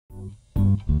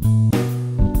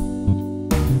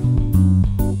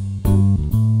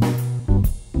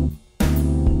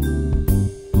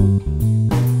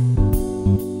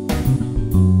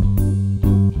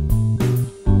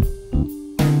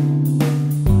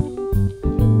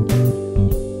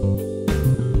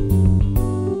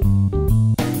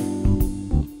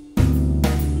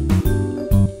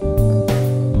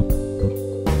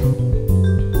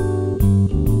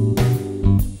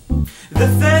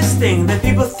Thing that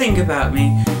people think about me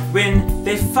when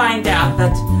they find out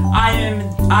that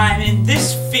I'm in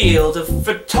this field of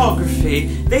photography.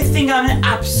 They think I'm an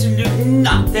absolute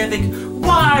nut. They think,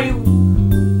 why?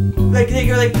 Like they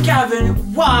go like,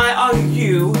 Gavin, why are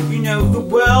you, one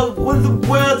of the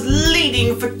world's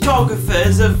leading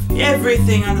photographers of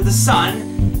everything under the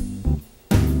sun,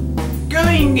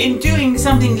 going and doing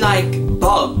something like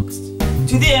bugs?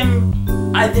 To them,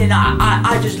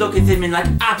 I just look at them in like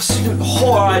absolute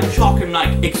horror and shock and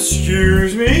like,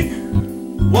 excuse me?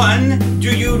 One,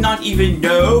 do you not even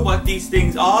know what these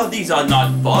things are? These are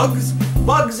not bugs.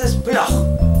 Bugs is ugh.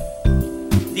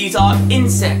 These are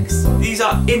insects. These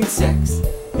are insects.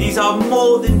 These are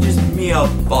more than just mere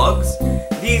bugs.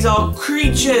 These are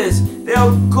creatures. They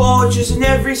are gorgeous in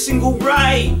every single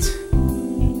right.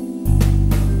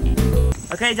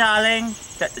 Okay, darling.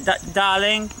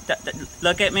 Darling,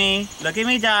 look at me,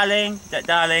 darling,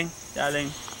 darling,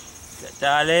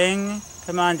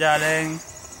 come on, darling.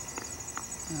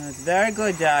 It's very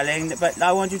good, darling, but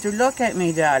I want you to look at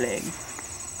me, darling.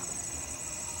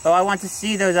 Oh, I want to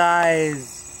see those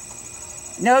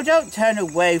eyes. No, don't turn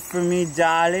away from me,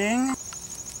 darling.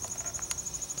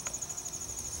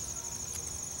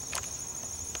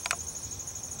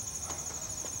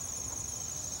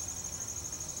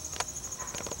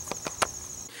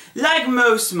 Like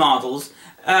most models,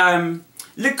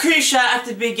 Lucretia at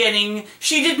the beginning,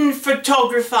 she didn't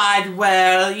photographize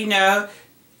well,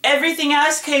 Everything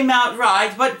else came out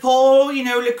right, but poor,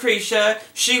 Lucretia,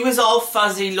 she was all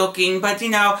fuzzy looking, but,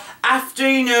 after,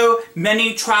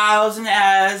 many trials and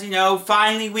errors,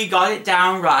 finally we got it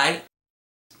down right.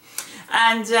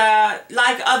 And,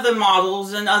 like other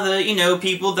models and other,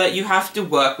 people that you have to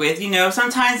work with,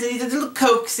 sometimes they need a little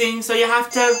coaxing, so you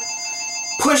have to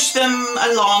push them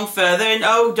along further, and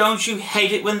oh, don't you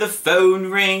hate it when the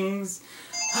phone rings?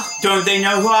 Don't they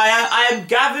know who I am? I am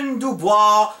Gavin Du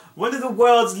Bouis, one of the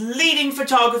world's leading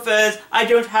photographers. I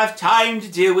don't have time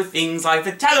to deal with things like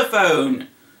the telephone.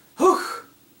 Whew.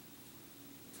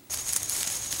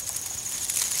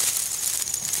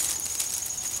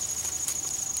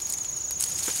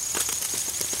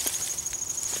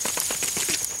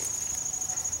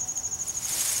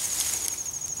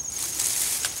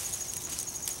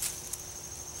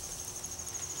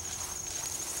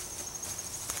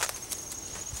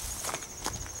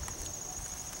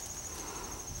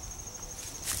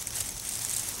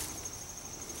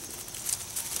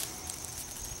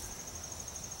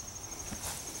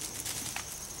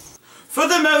 For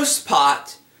the most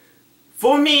part,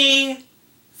 for me,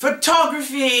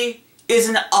 photography is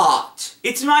an art.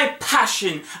 It's my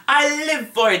passion. I live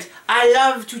for it. I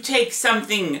love to take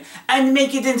something and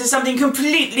make it into something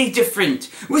completely different.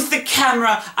 With the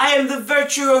camera, I am the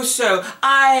virtuoso.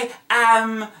 I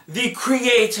am the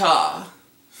creator.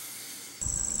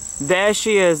 There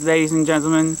she is, ladies and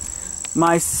gentlemen.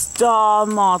 My star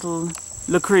model,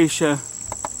 Lucretia.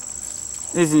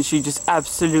 Isn't she just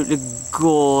absolutely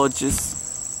gorgeous?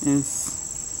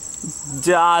 Yes.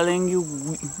 Darling,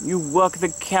 you work the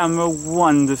camera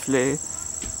wonderfully.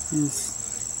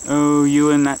 Yes. Oh,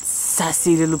 you and that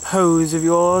sassy little pose of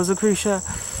yours, Lucretia.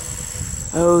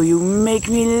 Oh, you make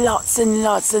me lots and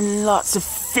lots and lots of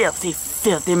filthy,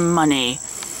 filthy money.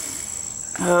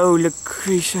 Oh,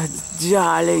 Lucretia,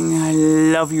 darling, I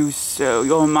love you so.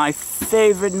 You're my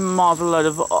favorite model out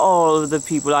of all of the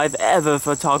people I've ever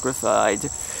photographed.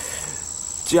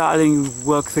 Darling, you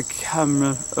work the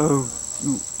camera. Oh,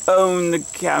 you own the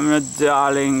camera,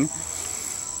 darling.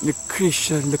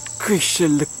 Lucretia, Lucretia,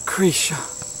 Lucretia.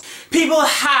 People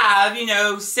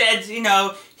have, said, here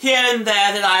and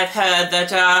there that I've heard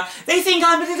that they think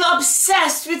I'm a little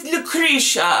obsessed with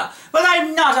Lucretia. Well,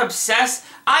 I'm not obsessed.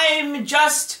 I'm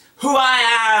just who I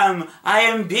am. I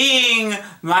am being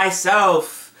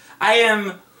myself. I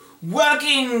am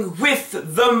working with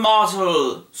the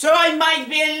model. So I might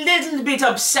be a little bit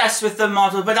obsessed with the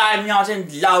model, but I'm not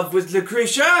in love with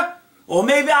Lucretia. Or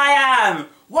maybe I am.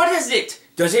 What is it?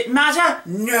 Does it matter?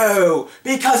 No,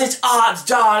 because it's art,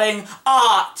 darling.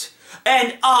 Art.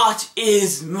 And art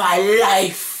is my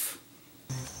life.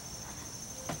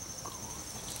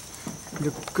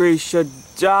 Lucretia,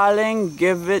 darling,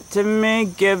 give it to me,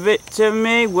 give it to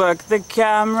me. Work the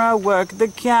camera, work the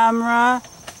camera.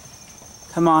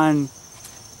 Come on.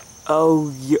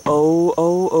 Oh, oh,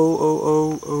 oh, oh, oh,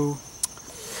 oh, oh.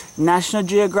 National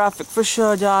Geographic for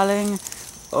sure, darling.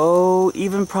 Oh,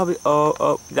 even probably,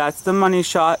 oh, that's the money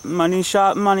shot, money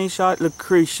shot, money shot.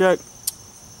 Lucretia,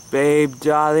 babe,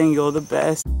 darling, you're the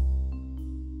best.